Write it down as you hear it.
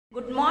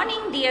Good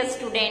morning dear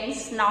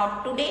students.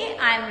 Now today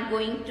I am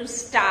going to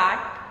start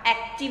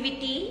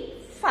activity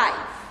 5.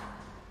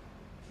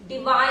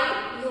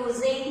 Divide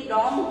using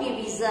long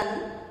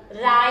division.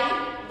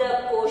 Write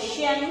the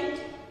quotient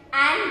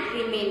and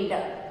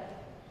remainder.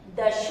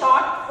 The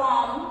short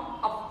form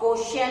of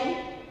quotient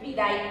we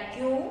write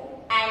Q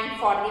and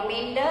for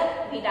remainder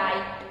we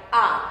write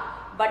R.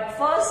 But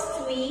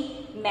first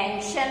we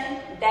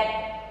mention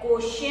that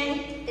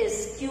quotient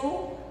is Q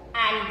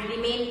and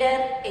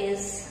remainder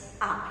is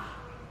R.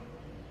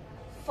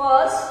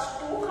 First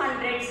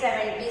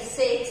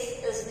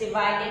 276 is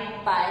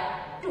divided by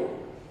 2.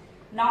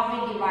 Now we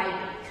divide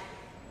it.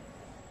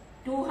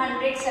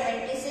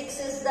 276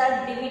 is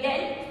the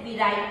dividend, we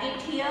write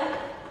it here,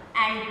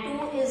 and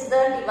 2 is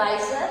the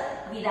divisor,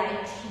 we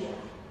write here.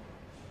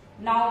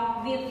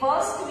 Now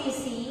we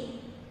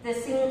see the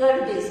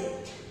single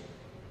digit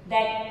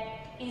that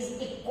is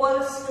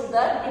equals to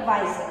the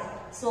divisor.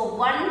 So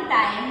 1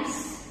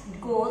 times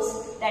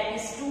goes, that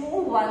is 2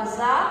 ones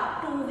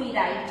are 2 we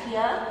write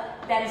here,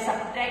 then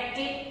subtract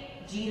it,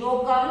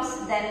 0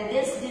 comes, then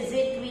this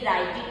digit we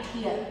write it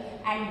here,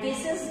 and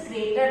this is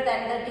greater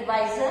than the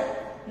divisor.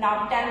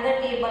 Now tell the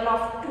table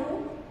of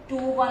 2, 2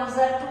 ones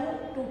are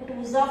 2, 2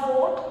 twos are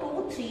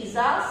 4, 2 threes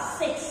are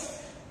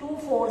 6, 2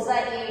 fours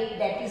are 8,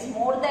 that is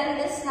more than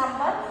this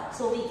number,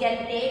 so we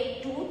can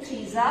take 2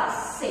 threes are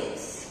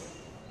 6.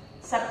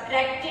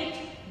 Subtract it,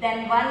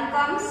 then 1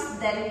 comes,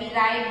 then we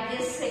write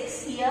this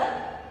 6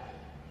 here.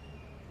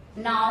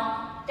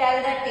 Now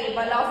tell the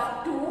table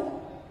of 2.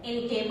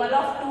 In table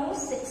of 2,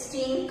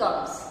 16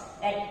 comes.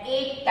 At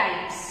 8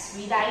 times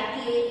we write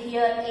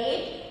here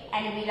 8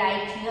 and we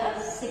write here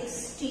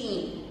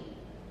 16.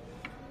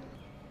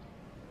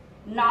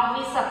 Now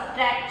we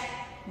subtract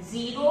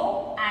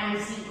 0 and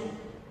 0.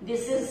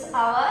 This is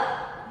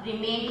our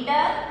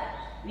remainder,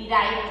 we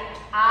write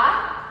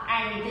R,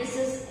 and this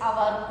is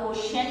our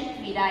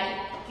quotient, we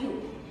write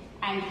Q.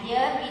 And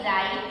here we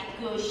write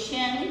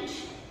quotient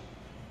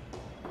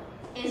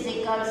is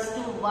equals to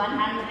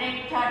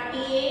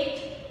 138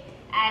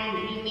 and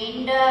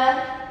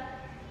remainder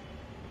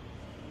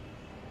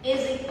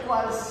is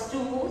equals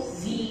to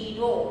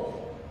 0.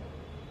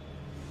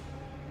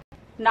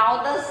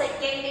 Now the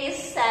second is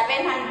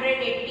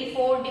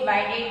 784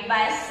 divided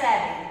by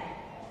 7.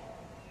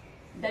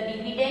 The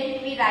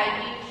dividend we write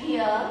it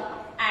here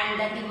and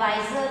the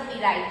divisor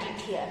we write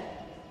it here.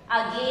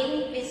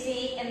 Again we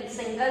see in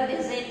single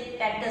digit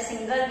that the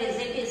single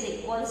digit is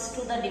equals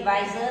to the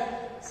divisor.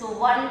 So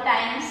 1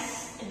 times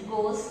it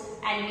goes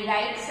and we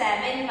write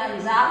 7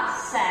 ones are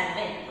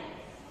 7.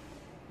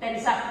 Then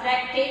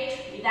subtract it,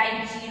 we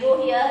write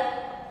 0 here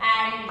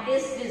and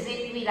this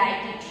digit we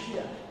write it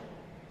here.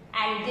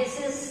 And this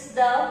is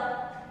the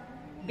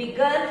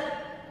bigger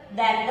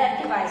than the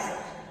divisor.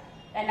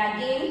 Then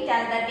again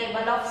tell the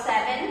table of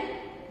 7,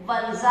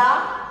 ones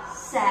are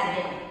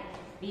 7.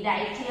 We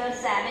write here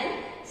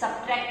 7.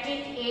 Subtract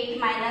it, 8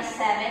 minus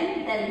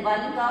 7, then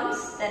 1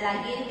 comes, then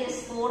again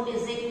this 4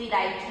 digit we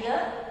write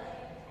here,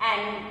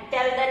 and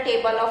tell the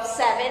table of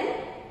 7.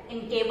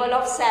 In table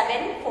of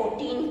 7,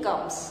 14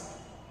 comes.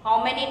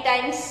 How many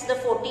times the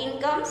 14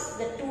 comes?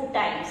 The 2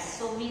 times.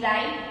 So we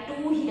write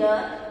 2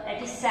 here,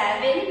 that is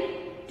 7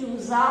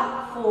 2s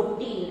are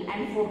 14,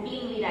 and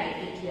 14 we write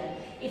it here.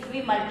 If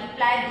we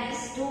multiply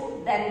these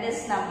two, then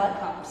this number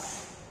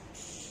comes.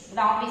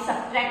 Now we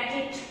subtract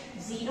it,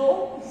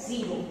 0,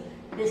 0.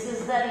 This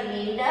is the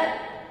remainder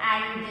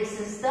and this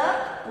is the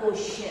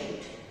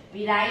quotient.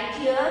 We write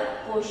here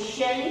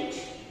quotient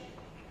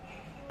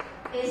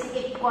is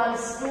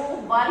equals to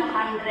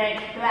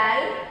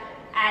 112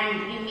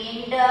 and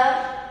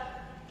remainder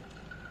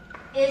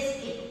is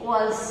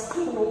equals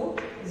to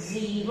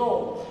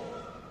 0.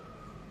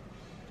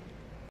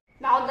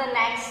 Now the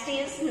next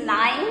is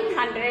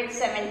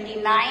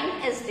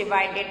 979 is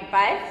divided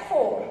by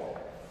 4.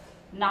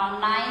 Now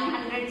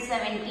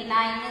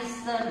 979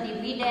 is the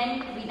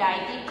dividend, we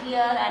write it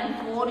here, and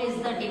 4 is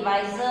the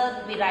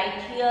divisor, we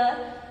write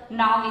here.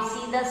 Now we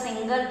see the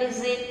single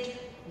digit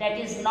that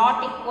is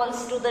not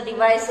equals to the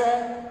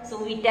divisor, so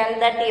we tell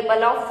the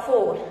table of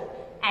 4.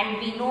 And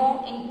we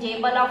know in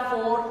table of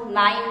 4,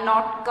 9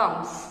 not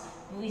comes.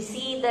 We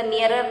see the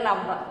nearer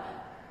number.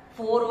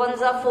 4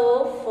 ones are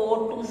 4,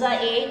 4 twos are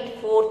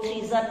 8, 4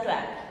 threes are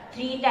 12.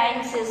 3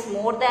 times is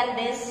more than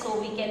this, so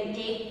we can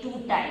take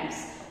 2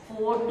 times.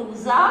 4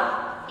 twos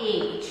are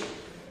 8.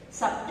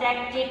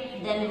 Subtract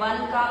it, then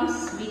 1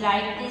 comes, we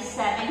write this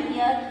 7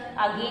 here.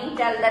 Again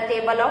tell the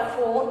table of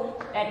 4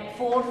 that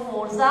 4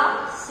 fours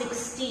are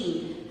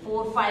 16.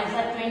 4 fives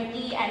are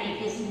 20 and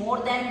it is more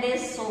than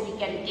this, so we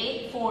can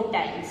take 4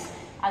 times.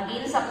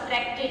 Again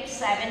subtract it,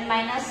 7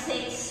 minus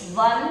 6,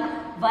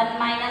 1, 1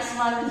 minus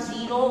 1,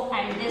 0,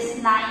 and this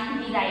 9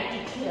 we write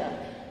it here.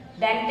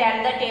 Then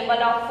tell the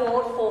table of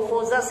 4, 4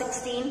 fours are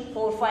 16,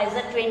 4 fives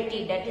are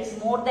 20, that is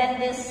more than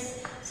this.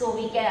 So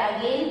we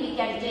can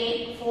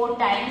take 4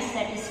 times,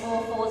 that is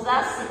 4 fours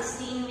are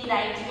 16 we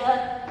write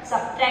here.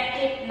 Subtract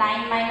it,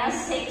 9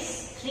 minus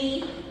 6,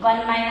 3,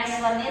 1 minus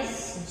 1 is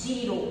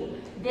 0.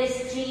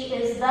 This 3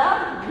 is the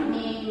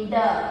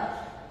remainder.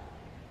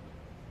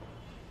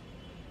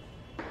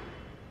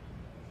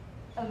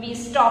 we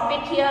stop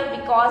it here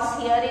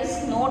because here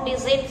is no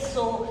digit,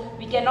 so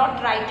we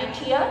cannot write it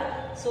here.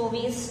 So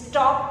we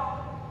stop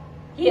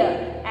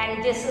here,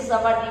 and this is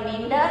our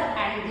remainder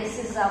and this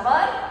is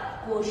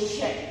our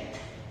quotient.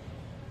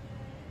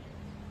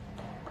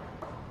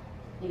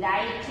 We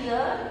write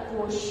here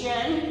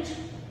quotient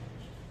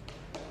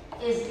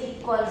is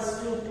equals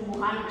to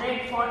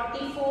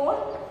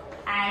 244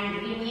 and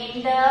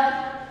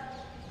remainder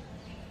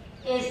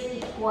is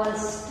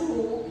equals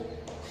to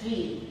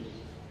 3.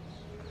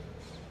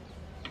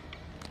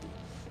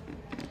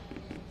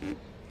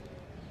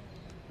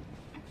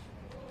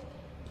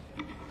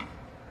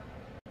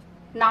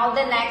 Now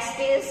the next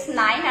is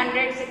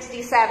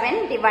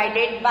 967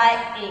 divided by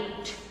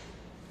 8.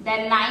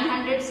 Then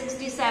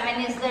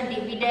 967 is the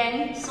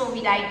dividend, so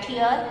we write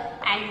here,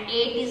 and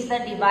 8 is the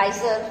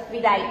divisor,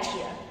 we write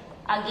here.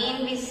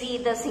 Again we see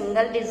the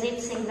single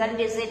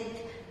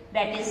digit,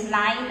 that is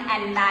 9,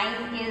 and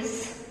 9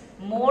 is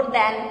more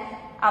than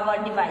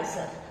our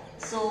divisor.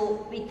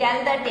 So we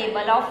tell the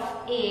table of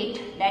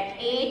 8 that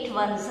 8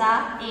 ones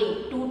are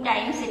 8, 2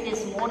 times it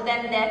is more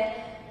than that.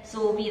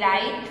 So we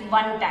write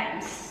 1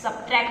 times,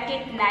 subtract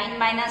it 9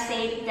 minus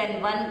 8,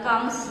 then 1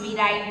 comes, we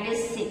write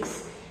this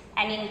 6.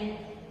 And in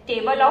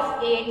table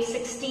of 8,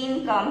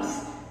 16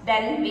 comes,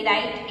 then we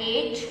write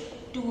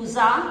 8 2s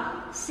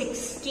are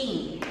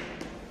 16.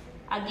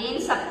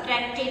 Again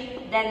subtract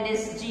it, then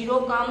this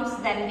 0 comes,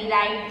 then we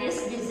write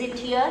this digit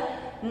here.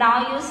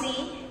 Now you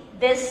see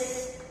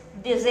this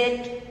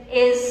digit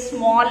is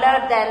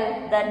smaller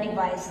than the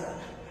divisor.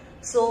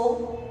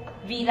 So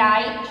we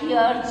write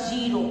here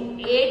 0.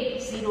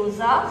 8 zeros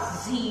are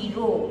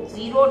 0.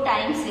 0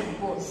 times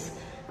it goes.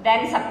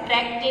 Then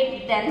subtract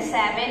it, then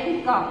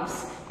 7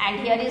 comes.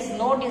 And here is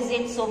no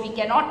digit, so we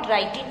cannot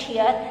write it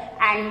here.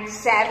 And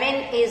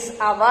 7 is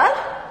our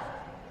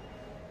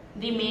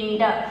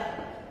remainder.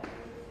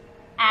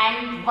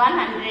 And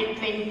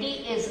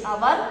 120 is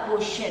our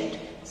quotient.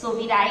 So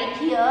we write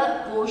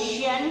here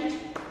quotient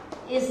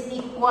is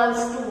equals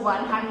to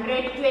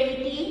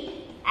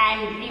 120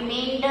 and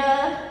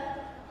remainder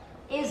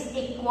is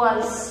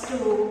equals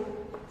to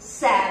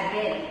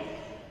 7.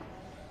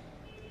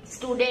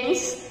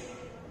 Students,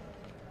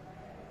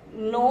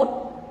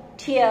 note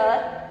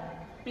here,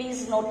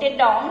 please note it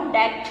down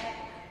that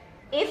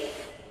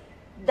if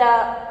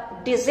the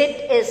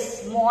digit is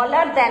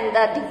smaller than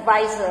the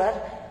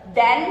divisor,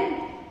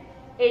 then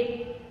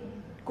it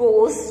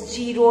goes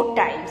 0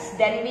 times.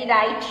 Then we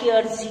write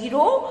here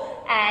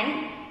 0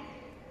 and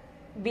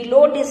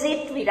below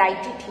digit we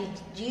write it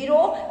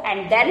 0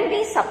 and then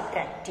we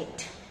subtract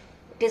it.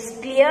 It is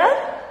clear?